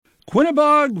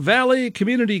Quinebaug Valley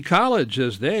Community College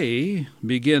as they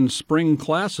begin spring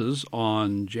classes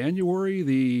on January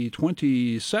the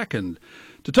 22nd.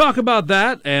 To talk about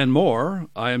that and more,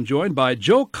 I am joined by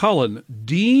Joe Cullen,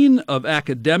 Dean of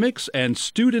Academics and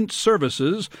Student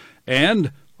Services,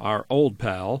 and our old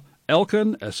pal,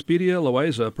 Elkin Espedia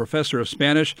Loaiza, Professor of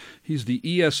Spanish. He's the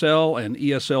ESL and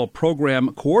ESL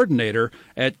Program Coordinator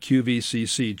at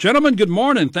QVCC. Gentlemen, good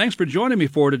morning. Thanks for joining me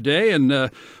for today.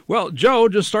 And, Joe,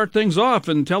 just start things off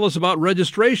and tell us about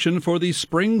registration for the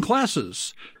spring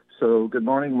classes. So, good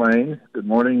morning, Wayne. Good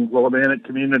morning, Willimantic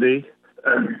community.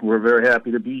 We're very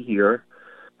happy to be here.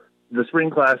 The spring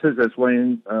classes, as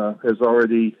Wayne has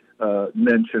already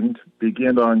mentioned,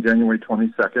 begin on January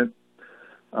 22nd.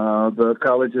 The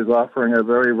college is offering a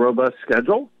very robust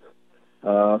schedule.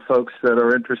 Folks that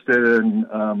are interested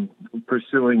in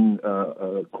pursuing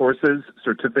courses,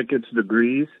 certificates,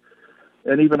 degrees,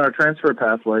 and even our transfer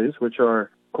pathways, which are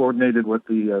coordinated with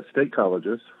the state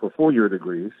colleges for four-year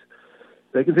degrees.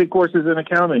 They can take courses in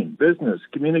accounting, business,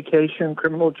 communication,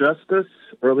 criminal justice,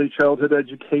 early childhood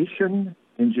education,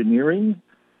 engineering,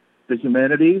 the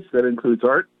humanities, that includes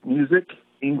art, music,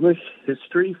 English,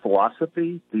 history,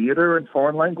 philosophy, theater, and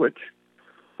foreign language.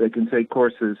 They can take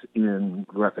courses in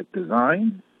graphic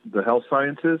design, the health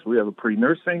sciences. We have a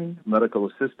pre-nursing, medical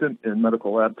assistant, and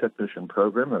medical lab technician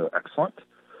program that are excellent.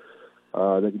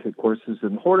 They can take courses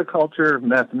in horticulture,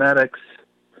 mathematics,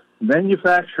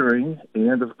 manufacturing,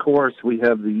 and, of course, we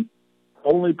have the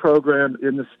only program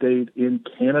in the state in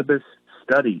cannabis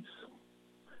studies.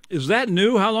 Is that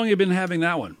new? How long have you been having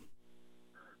that one?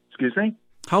 Excuse me?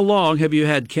 How long have you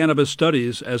had cannabis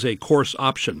studies as a course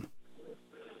option?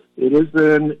 It has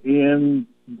been in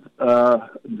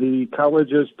the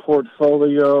college's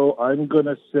portfolio, I'm going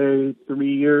to say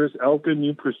 3 years. Elkin,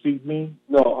 you precede me?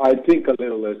 No, I think a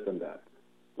little less than that.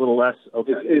 A little less?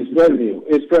 Okay. It's brand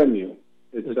new.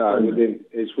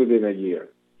 It's within a year.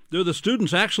 Do the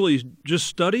students actually just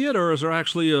study it, or is there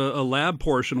actually a lab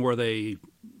portion where they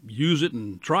use it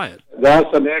and try it? That's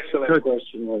an excellent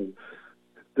question.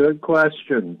 Good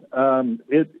question.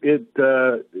 It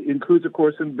includes a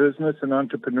course in business and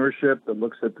entrepreneurship that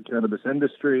looks at the cannabis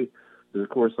industry. There's a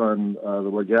course on the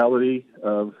legality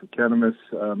of cannabis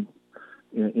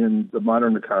in the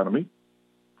modern economy.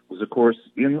 There's a course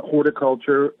in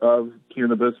horticulture of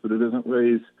cannabis, but it doesn't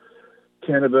raise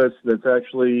cannabis that's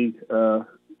actually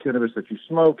cannabis that you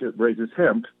smoke. It raises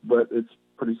hemp, but it's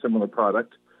a pretty similar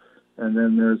product. And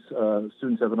then there's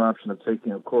students have an option of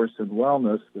taking a course in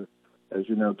wellness. As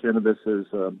you know, cannabis is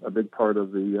a big part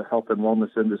of the health and wellness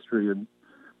industry and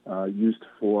used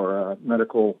for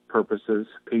medical purposes,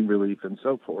 pain relief, and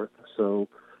so forth. So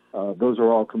those are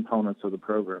all components of the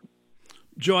program.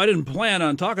 Joe, I didn't plan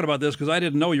on talking about this because I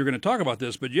didn't know you were going to talk about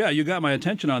this, but yeah, you got my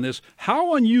attention on this.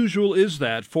 How unusual is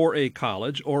that for a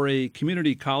college or a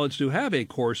community college to have a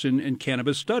course in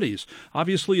cannabis studies?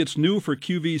 Obviously, it's new for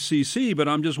QVCC, but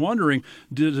I'm just wondering,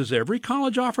 does every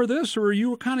college offer this, or are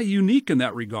you kind of unique in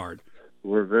that regard?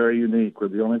 We're very unique. We're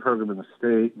the only program in the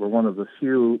state. We're one of the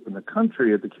few in the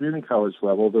country at the community college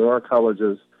level. There are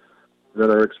colleges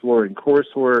that are exploring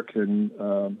coursework, and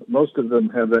most of them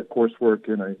have that coursework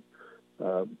in a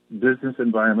business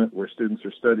environment where students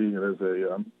are studying it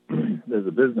as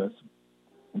a business.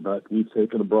 But we've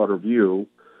taken a broader view,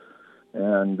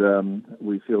 and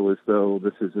we feel as though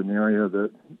this is an area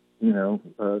that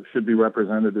should be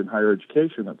represented in higher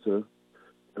education. It's a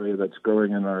area that's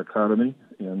growing in our economy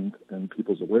and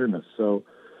people's awareness. So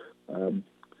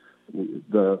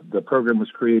the program was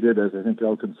created, as I think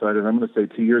Elkin cited, I'm going to say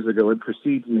 2 years ago. It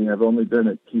precedes me. I've only been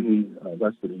at QV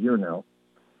less than a year now,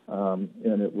 and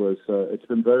it's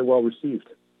been very well received.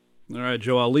 All right,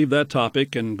 Joe, I'll leave that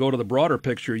topic and go to the broader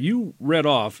picture. You read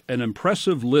off an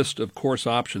impressive list of course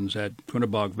options at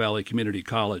Quinebaug Valley Community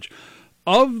College.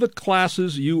 Of the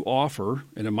classes you offer,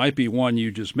 and it might be one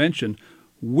you just mentioned,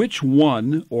 which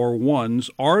one or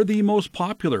ones are the most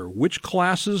popular? Which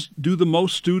classes do the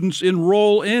most students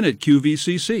enroll in at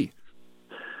QVCC?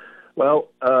 Well,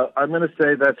 I'm going to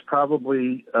say that's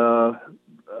probably a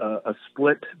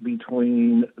split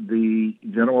between the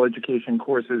general education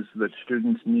courses that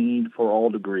students need for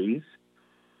all degrees,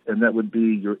 and that would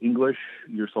be your English,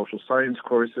 your social science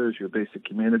courses, your basic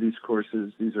humanities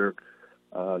courses. These are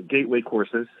gateway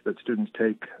courses that students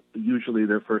take usually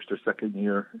their first or second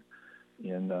year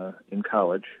in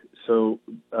college. So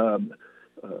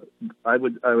I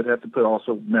would have to put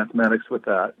also mathematics with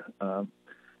that.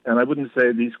 And I wouldn't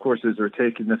say these courses are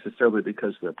taken necessarily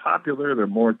because they're popular. They're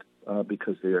more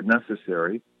because they are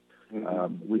necessary.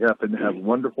 We happen to have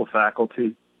wonderful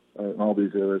faculty in all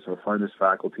these areas, our finest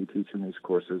faculty teaching these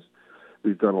courses.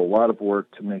 We've done a lot of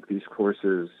work to make these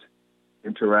courses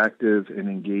interactive and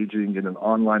engaging in an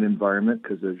online environment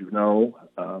because, as you know,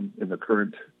 in the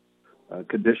current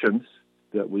conditions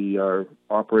that we are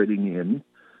operating in,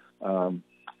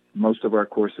 most of our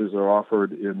courses are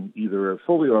offered in either a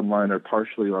fully online or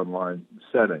partially online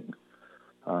setting.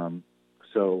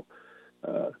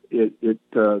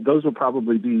 Those will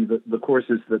probably be the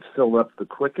courses that fill up the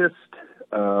quickest,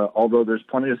 although there's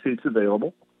plenty of seats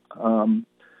available.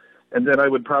 And then I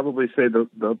would probably say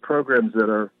the programs that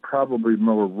are probably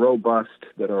more robust,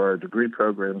 that are our degree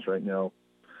programs right now,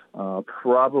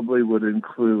 probably would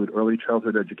include early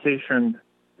childhood education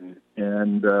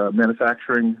and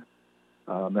manufacturing.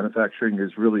 Manufacturing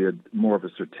is really more of a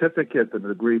certificate than a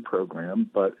degree program,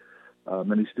 but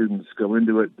many students go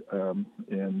into it, and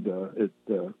it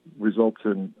results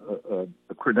in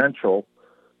a credential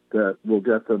that will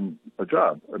get them a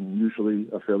job, and usually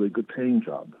a fairly good paying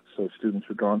job. So students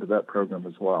are drawn to that program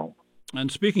as well. And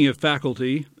speaking of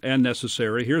faculty and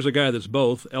necessary, here's a guy that's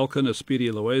both, Elkin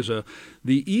Espitia-Loaiza,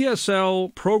 the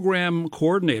ESL program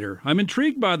coordinator. I'm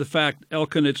intrigued by the fact,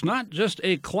 Elkin, it's not just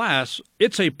a class,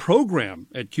 it's a program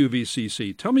at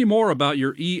QVCC. Tell me more about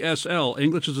your ESL,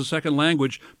 English as a Second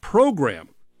Language, program.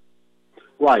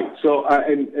 Right. So,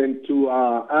 and to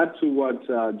add to what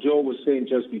Joe was saying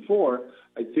just before,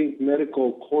 I think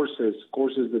medical courses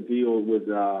that deal with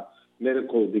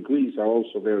medical degrees are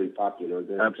also very popular.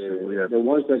 Absolutely. The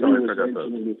ones that you were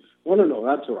mentioning. No,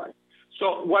 that's all right.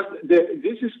 So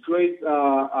this is great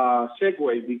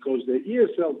segue, because the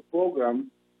ESL program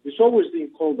is always being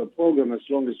called a program as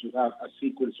long as you have a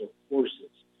sequence of courses.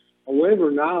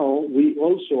 However, now we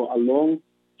also,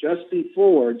 just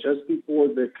before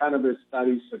the Cannabis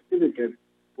Studies certificate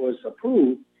was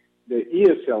approved, the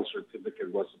ESL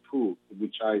certificate was approved,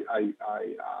 which I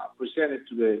presented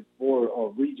to the Board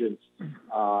of Regents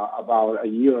about a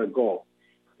year ago.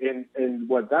 And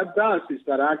what that does is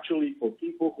that actually for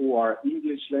people who are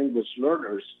English language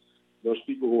learners, those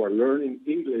people who are learning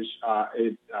English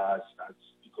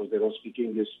because they don't speak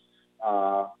English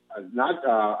not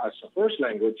as a first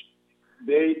language,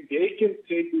 they can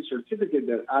take the certificate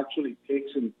that actually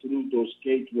takes them through those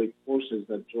gateway courses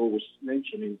that Joe was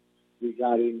mentioning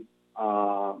regarding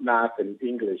math and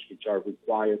English, which are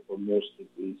required for most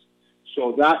degrees.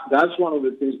 So that's one of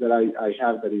the things that I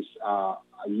have that is a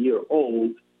year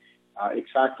old,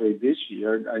 exactly this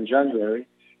year in January.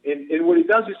 And what it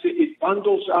does is it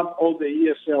bundles up all the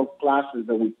ESL classes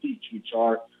that we teach, which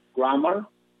are grammar,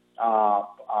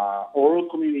 oral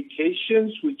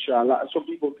communications, which some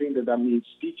people think that means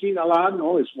speaking a lot.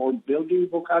 No, it's more building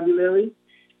vocabulary,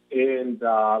 and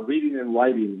reading and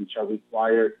writing, which are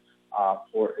required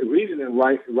for reading and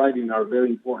writing are very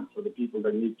important for the people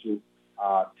that need to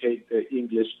take the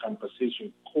English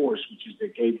composition course, which is the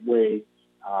gateway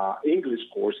English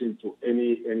course into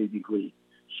any degree.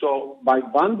 So by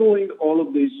bundling all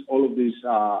of these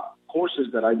courses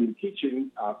that I've been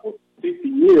teaching for 50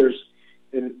 years,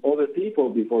 and other people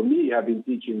before me have been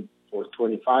teaching for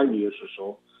 25 years or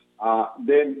so,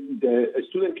 then a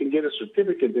student can get a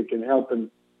certificate that can help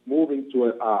them move into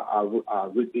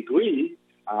a degree,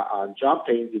 a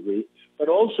job-paying degree. But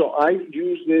also, I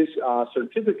use this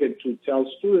certificate to tell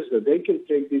students that they can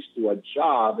take this to a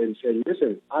job and say,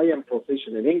 listen, I am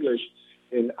proficient in English,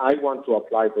 and I want to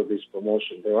apply for this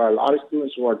promotion. There are a lot of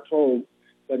students who are told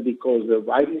that because their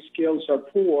writing skills are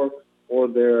poor or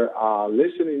their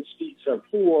listening speeds are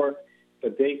poor,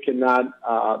 that they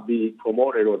cannot be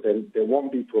promoted, or they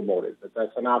won't be promoted, that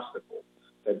that's an obstacle,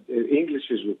 that English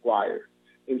is required.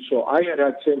 And so I had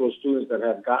several students that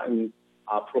have gotten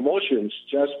promotions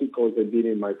just because they've been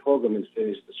in my program and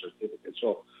finished the certificate.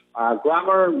 So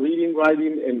grammar, reading,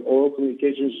 writing, and oral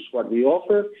communications is what we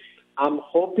offer. I'm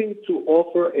hoping to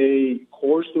offer a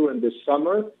course during the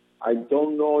summer. I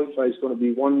don't know if it's going to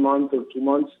be 1 month or 2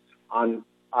 months on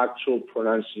actual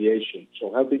pronunciation.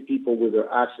 So helping people with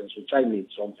their accents, which I need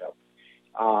some help.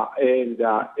 And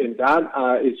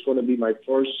that is going to be my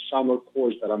first summer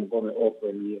course that I'm going to offer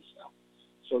in ESL.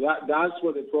 So that's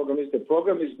what the program is. The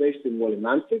program is based in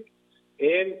Willimantic,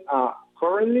 and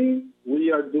currently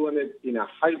we are doing it in a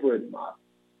hybrid model.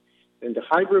 And the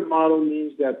hybrid model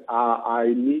means that I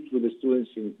meet with the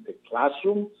students in the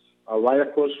classroom right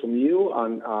across from you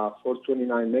on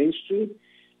 429 Main Street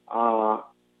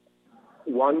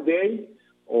one day,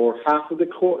 or half of the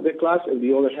class, and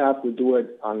the other half we do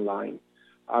it online.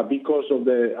 Because of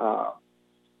the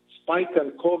spike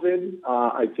on COVID,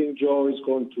 I think Joe is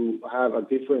going to have a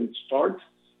different start.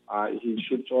 He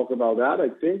should talk about that, I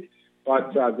think.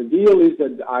 But the deal is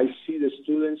that I see the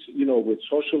students, with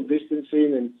social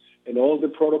distancing and all the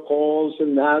protocols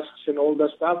and masks and all that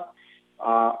stuff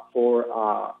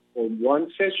for for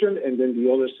one session, and then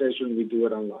the other session we do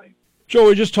it online. Joe, we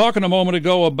were just talking a moment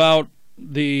ago about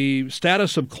the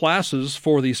status of classes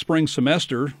for the spring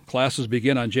semester. Classes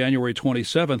begin on January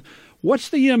 27th. What's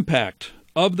the impact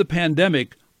of the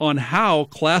pandemic on how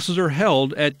classes are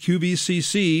held at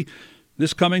QVCC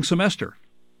this coming semester?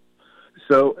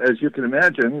 So, as you can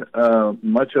imagine,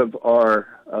 much of our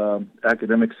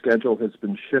academic schedule has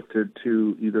been shifted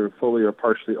to either fully or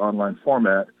partially online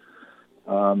format.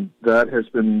 That has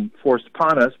been forced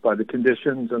upon us by the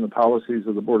conditions and the policies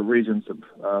of the Board of Regents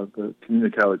of the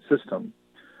community college system.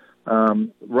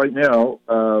 Right now,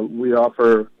 we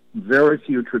offer very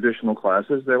few traditional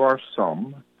classes. There are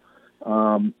some.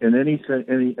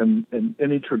 In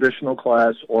any traditional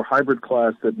class or hybrid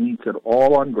class that meets at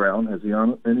all on ground, has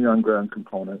any on-ground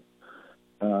component,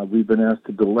 we've been asked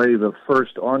to delay the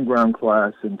first on-ground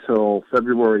class until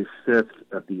February 5th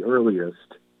at the earliest.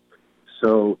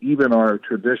 So even our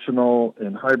traditional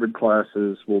and hybrid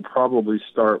classes will probably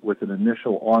start with an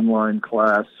initial online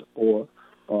class or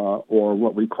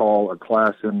what we call a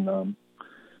class in an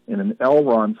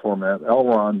LRON format.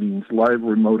 LRON means live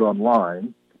remote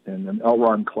online, and an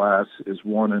LRON class is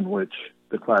one in which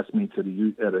the class meets at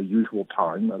a usual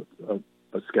time,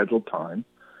 a scheduled time,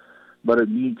 but it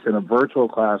meets in a virtual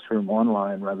classroom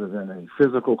online rather than a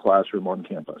physical classroom on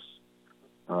campus.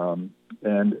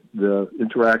 And the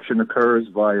interaction occurs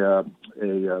via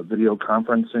a video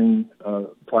conferencing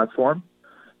platform,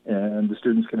 and the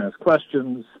students can ask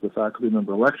questions, the faculty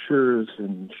member lectures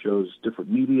and shows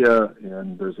different media,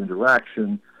 and there's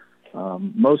interaction.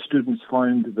 Most students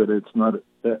find that it's not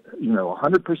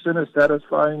 100% as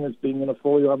satisfying as being in a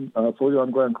fully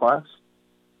on-ground class,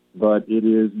 but it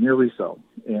is nearly so.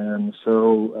 And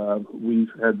so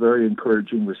we've had very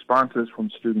encouraging responses from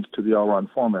students to the LRON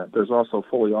format. There's also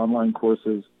fully online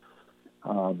courses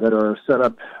that are set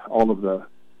up. All of the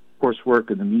coursework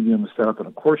and the medium is set up in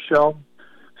a course shell.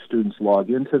 Students log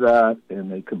into that,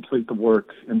 and they complete the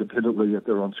work independently at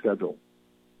their own schedule.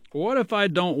 What if I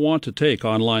don't want to take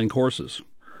online courses?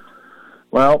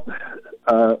 Well,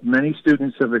 many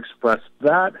students have expressed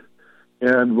that.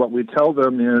 And what we tell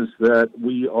them is that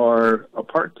we are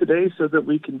apart today so that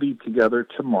we can be together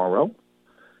tomorrow.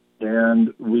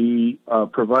 And we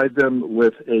provide them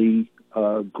with a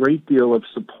great deal of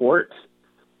support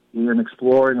in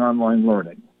exploring online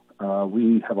learning.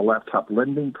 We have a laptop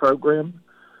lending program.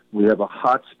 We have a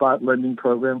hotspot lending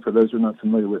program. For those who are not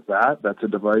familiar with that, that's a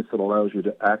device that allows you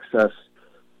to access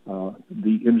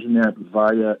the internet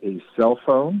via a cell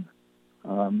phone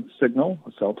signal,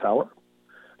 a cell tower.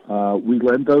 We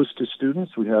lend those to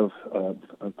students. We have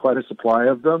quite a supply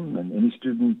of them, and any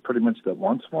student pretty much that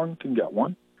wants one can get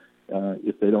one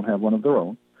if they don't have one of their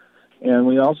own. And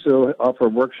we also offer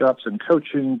workshops and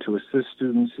coaching to assist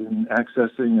students in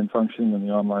accessing and functioning in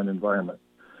the online environment.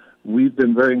 We've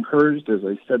been very encouraged, as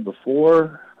I said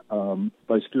before,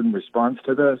 by student response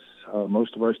to this.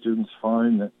 Most of our students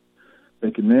find that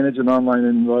they can manage an online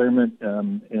environment,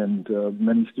 and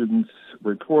many students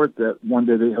report that one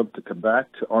day they hope to come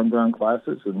back to on-ground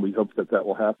classes, and we hope that that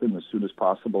will happen as soon as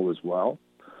possible as well.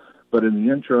 But in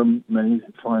the interim, many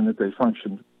find that they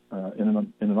function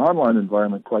in an online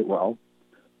environment quite well,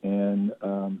 and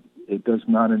it does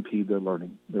not impede their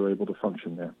learning. They're able to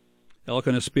function there.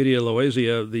 Elkin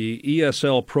Espidia-Loazia, the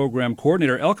ESL program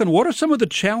coordinator. Elkin, what are some of the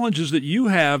challenges that you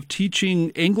have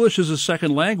teaching English as a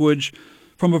second language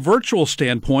from a virtual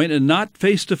standpoint and not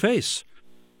face-to-face?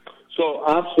 So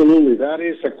absolutely, that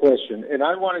is a question. And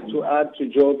I wanted to add to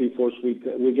Joe before we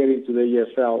get into the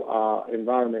ESL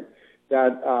environment,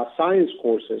 that science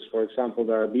courses, for example,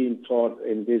 that are being taught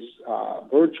in this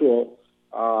virtual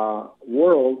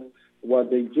world,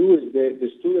 what they do is the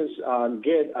students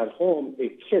get at home a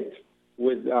kit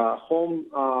with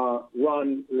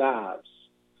home-run labs.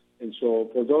 And so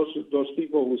for those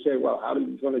people who say, well, how are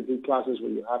you going to do classes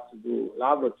where you have to do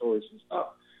laboratories and stuff,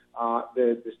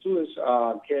 the students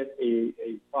get a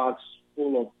box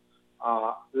full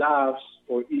of labs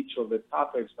for each of the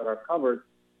topics that are covered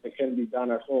that can be done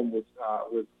at home with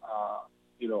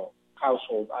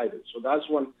household items. So that's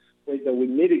one way that we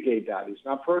mitigate that. It's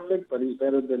not perfect, but it's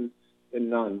better than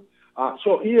none.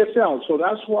 So ESL, so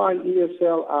that's why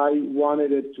ESL, I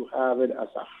wanted it to have it as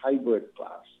a hybrid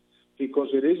class, because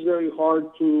it is very hard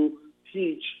to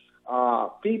teach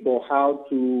people how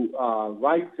to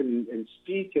write and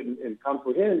speak and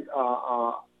comprehend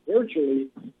virtually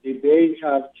if they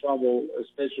have trouble,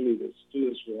 especially the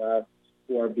students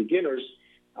who are beginners.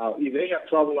 If they have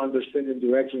trouble understanding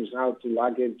directions, how to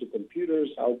log into computers,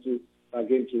 how to log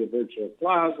into the virtual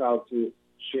class, how to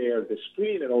share the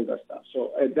screen and all that stuff.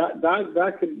 So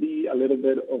that can be a little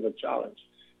bit of a challenge.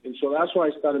 And so that's why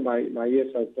I started my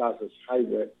ESL classes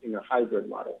in a hybrid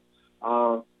model.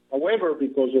 However,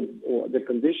 because of the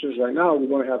conditions right now, we're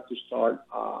going to have to start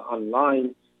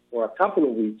online for a couple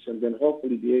of weeks and then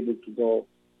hopefully be able to go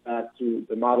back to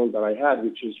the model that I had,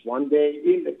 which is 1 day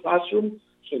in the classroom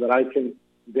so that I can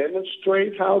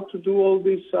demonstrate how to do all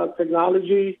this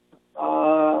technology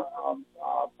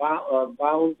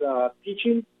bound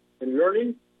teaching and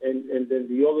learning, and then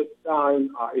the other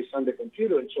time is on the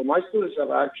computer. And so my students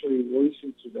have actually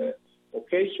listened to the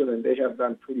occasion, and they have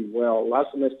done pretty well.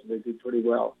 Last semester they did pretty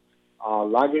well.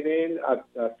 Logging in at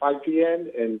 5 p.m.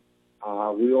 and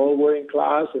we all were in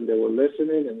class, and they were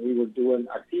listening, and we were doing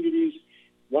activities.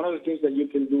 One of the things that you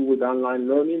can do with online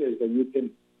learning is that you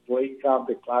can break up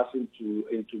the class into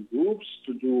groups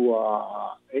to do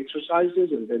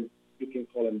exercises, and then you can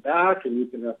call them back, and you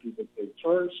can have people take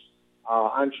turns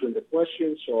answering the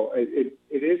questions. So it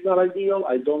is not ideal.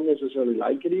 I don't necessarily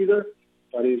like it either,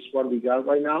 but it's what we got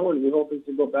right now, and we're hoping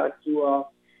to go back to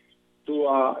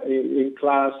in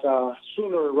class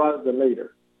sooner rather than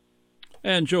later.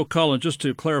 And Joe Cullen, just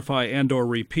to clarify and or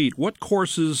repeat, what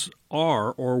courses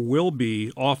are or will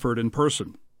be offered in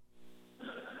person?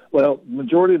 Well, the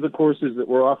majority of the courses that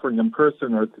we're offering in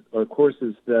person are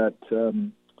courses that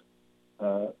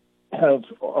have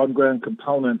on-ground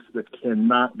components that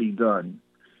cannot be done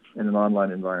in an online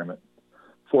environment.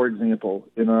 For example,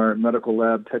 in our medical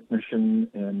lab technician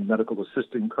and medical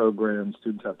assisting programs,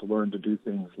 students have to learn to do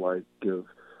things like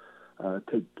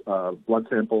take blood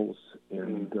samples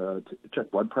and to check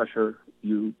blood pressure.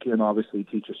 You can obviously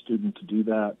teach a student to do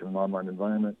that in an online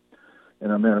environment.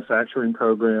 In our manufacturing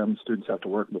program, students have to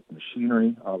work with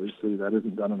machinery. Obviously, that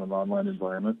isn't done in an online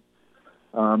environment.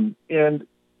 And,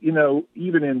 you know,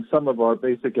 even in some of our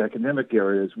basic academic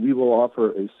areas, we will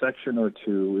offer a section or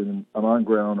two in an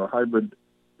on-ground or hybrid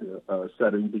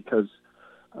setting because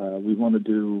we want to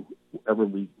do whatever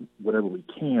we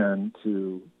can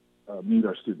to meet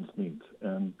our students' needs.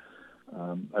 And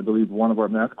I believe one of our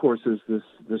math courses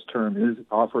this term is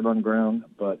offered on ground,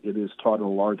 but it is taught in a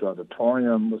large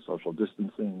auditorium with social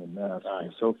distancing and masks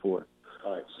and so forth.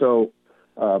 So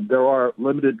there are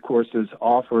limited courses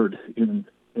offered in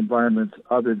environments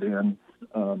other than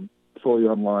fully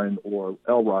online or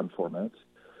LRON formats.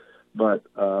 But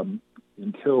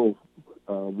until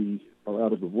we are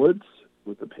out of the woods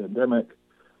with the pandemic,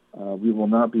 we will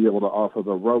not be able to offer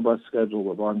the robust schedule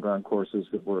of on-ground courses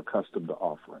that we're accustomed to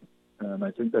offering. And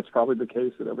I think that's probably the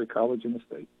case at every college in the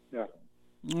state. Yeah.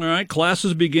 All right,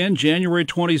 classes begin January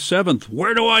 27th.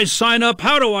 Where do I sign up?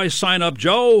 How do I sign up,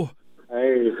 Joe?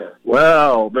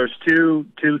 Well, there's two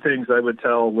things I would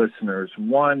tell listeners.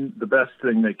 One, the best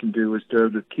thing they can do is go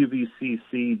to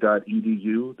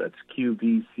qvcc.edu. That's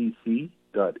qvcc.edu.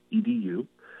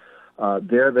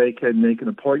 There they can make an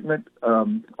appointment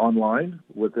online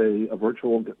with a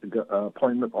virtual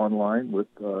appointment online with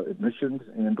admissions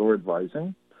and or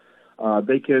advising.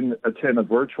 They can attend a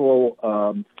virtual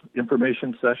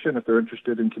information session if they're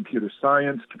interested in computer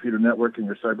science, computer networking,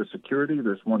 or cybersecurity.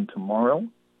 There's one tomorrow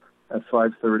at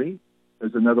 5:30.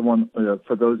 There's another one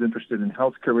for those interested in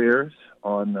health careers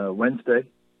on Wednesday,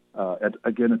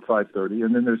 again at 5:30.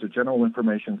 And then there's a general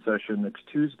information session next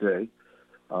Tuesday,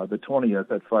 the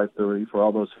 20th at 5:30 for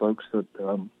all those folks that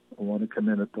want to come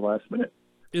in at the last minute.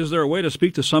 Is there a way to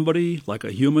speak to somebody like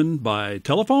a human by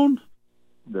telephone?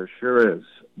 There sure is.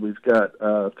 We've got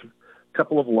a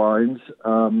couple of lines.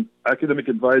 Academic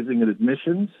advising and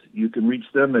admissions, you can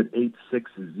reach them at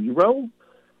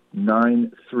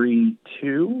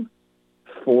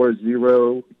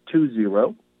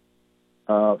 860-932-4020.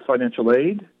 Financial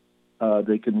aid,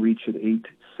 they can reach at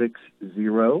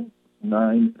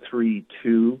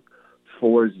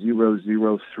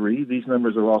 860-932-4003. These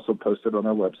numbers are also posted on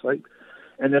our website.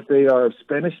 And if they are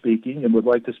Spanish-speaking and would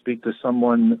like to speak to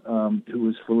someone who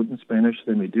is fluent in Spanish,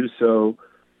 they may do so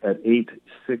at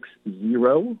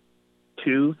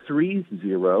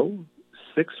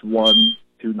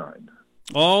 860-230-6129.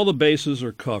 All the bases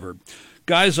are covered.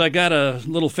 Guys, I got a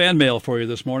little fan mail for you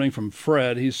this morning from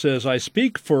Fred. He says, I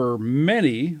speak for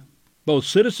many, both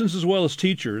citizens as well as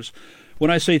teachers, when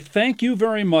I say thank you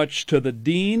very much to the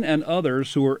dean and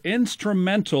others who were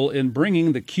instrumental in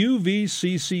bringing the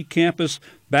QVCC campus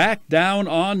back down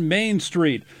on Main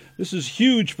Street. This is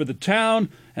huge for the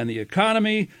town and the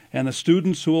economy and the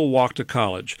students who will walk to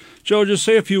college. Joe, just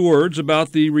say a few words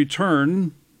about the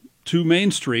return to Main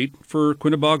Street for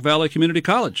Quinebaug Valley Community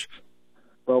College.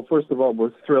 Well, first of all,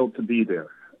 we're thrilled to be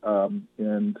there.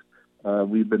 And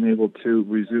we've been able to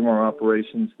resume our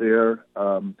operations there.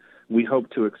 We hope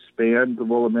to expand the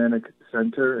Willimantic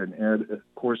Center and add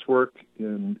coursework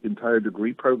in entire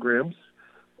degree programs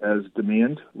as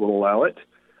demand will allow it.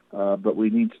 But we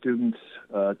need students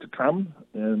to come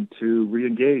and to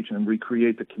re-engage and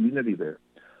recreate the community there.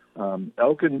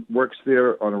 Elkin works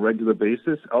there on a regular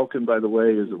basis. Elkin, by the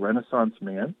way, is a Renaissance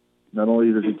man. Not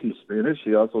only does he teach Spanish,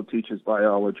 he also teaches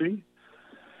biology.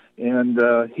 And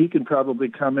he can probably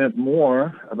comment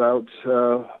more about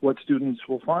what students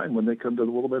will find when they come to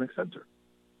the Willimantic Center.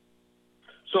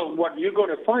 So what you're going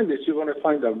to find is you're going to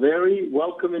find a very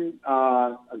welcoming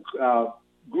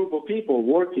group of people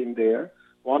working there.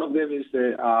 One of them is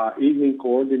the evening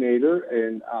coordinator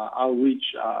and outreach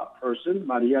person,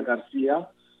 Maria Garcia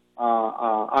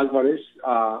Alvarez,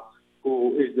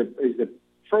 who is the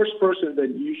first person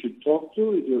that you should talk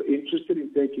to if you're interested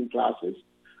in taking classes.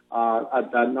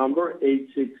 At that number,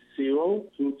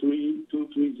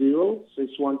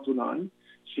 860-230-6129.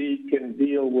 She can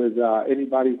deal with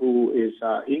anybody who is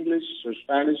English or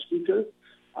Spanish speaker.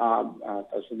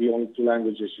 That's the only two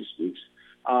languages she speaks.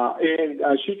 And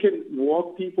she can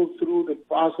walk people through the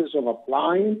process of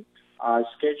applying,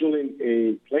 scheduling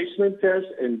a placement test,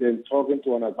 and then talking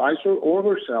to an advisor or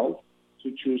herself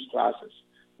to choose classes.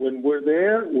 When we're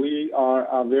there, we are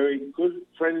a very good,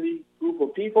 friendly group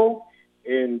of people.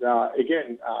 And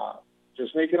again,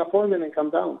 just make an appointment and come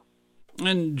down.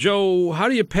 And Joe, how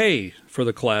do you pay for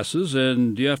the classes,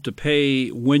 and do you have to pay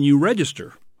when you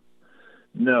register?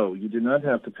 No, you do not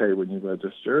have to pay when you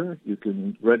register. You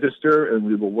can register, and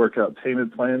we will work out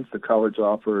payment plans. The college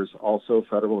offers also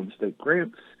federal and state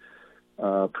grants,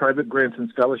 private grants and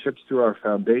scholarships through our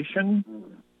foundation.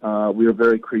 We are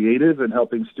very creative in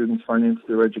helping students finance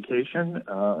their education.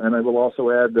 And I will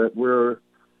also add that we're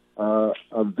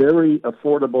a very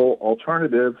affordable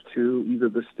alternative to either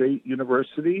the state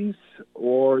universities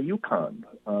or UConn.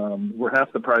 We're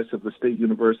half the price of the state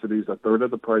universities, a third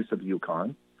of the price of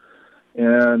UConn.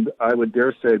 And I would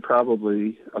dare say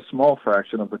probably a small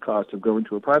fraction of the cost of going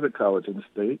to a private college in the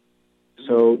state.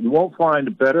 So you won't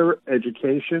find better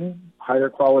education, higher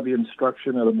quality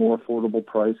instruction at a more affordable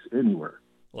price anywhere.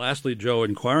 Lastly, Joe,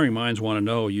 inquiring minds want to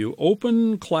know, you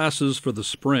open classes for the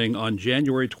spring on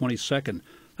January 22nd.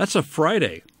 That's a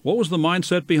Friday. What was the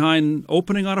mindset behind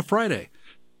opening on a Friday?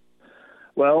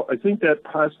 Well, I think that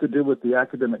has to do with the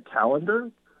academic calendar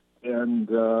and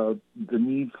the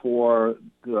need for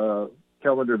the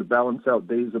calendar to balance out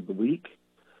days of the week.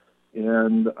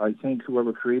 And I think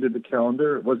whoever created the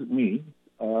calendar, it wasn't me,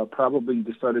 probably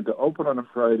decided to open on a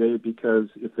Friday because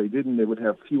if they didn't, they would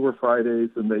have fewer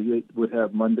Fridays than they would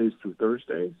have Mondays through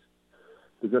Thursdays.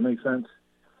 Does that make sense?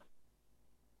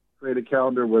 Create a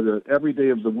calendar where every day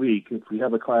of the week, if we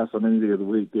have a class on any day of the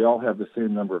week, they all have the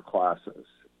same number of classes.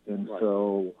 And right.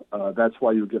 So that's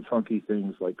why you get funky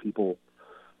things like people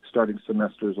starting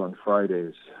semesters on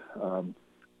Fridays.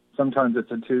 Sometimes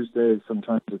it's a Tuesday,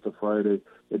 sometimes it's a Friday.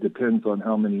 It depends on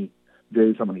how many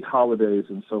days, how many holidays,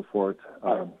 and so forth.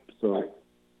 So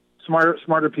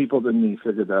smarter people than me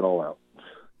figured that all out.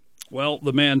 Well,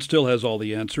 the man still has all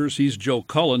the answers. He's Joe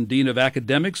Cullen, Dean of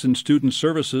Academics and Student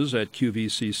Services at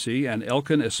QVCC, and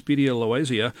Elkin Espitia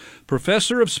Loaiza,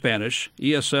 Professor of Spanish,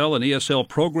 ESL and ESL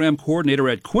Program Coordinator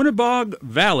at Quinebaug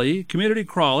Valley Community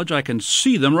College. I can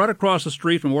see them right across the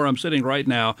street from where I'm sitting right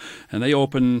now, and they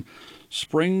open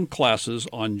spring classes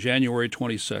on January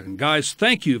 22nd. Guys,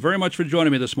 thank you very much for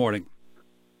joining me this morning.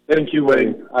 Thank you,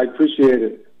 Wayne. I appreciate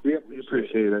it. We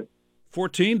appreciate it.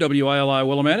 14 WILI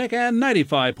Willimantic and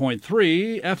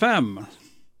 95.3 FM.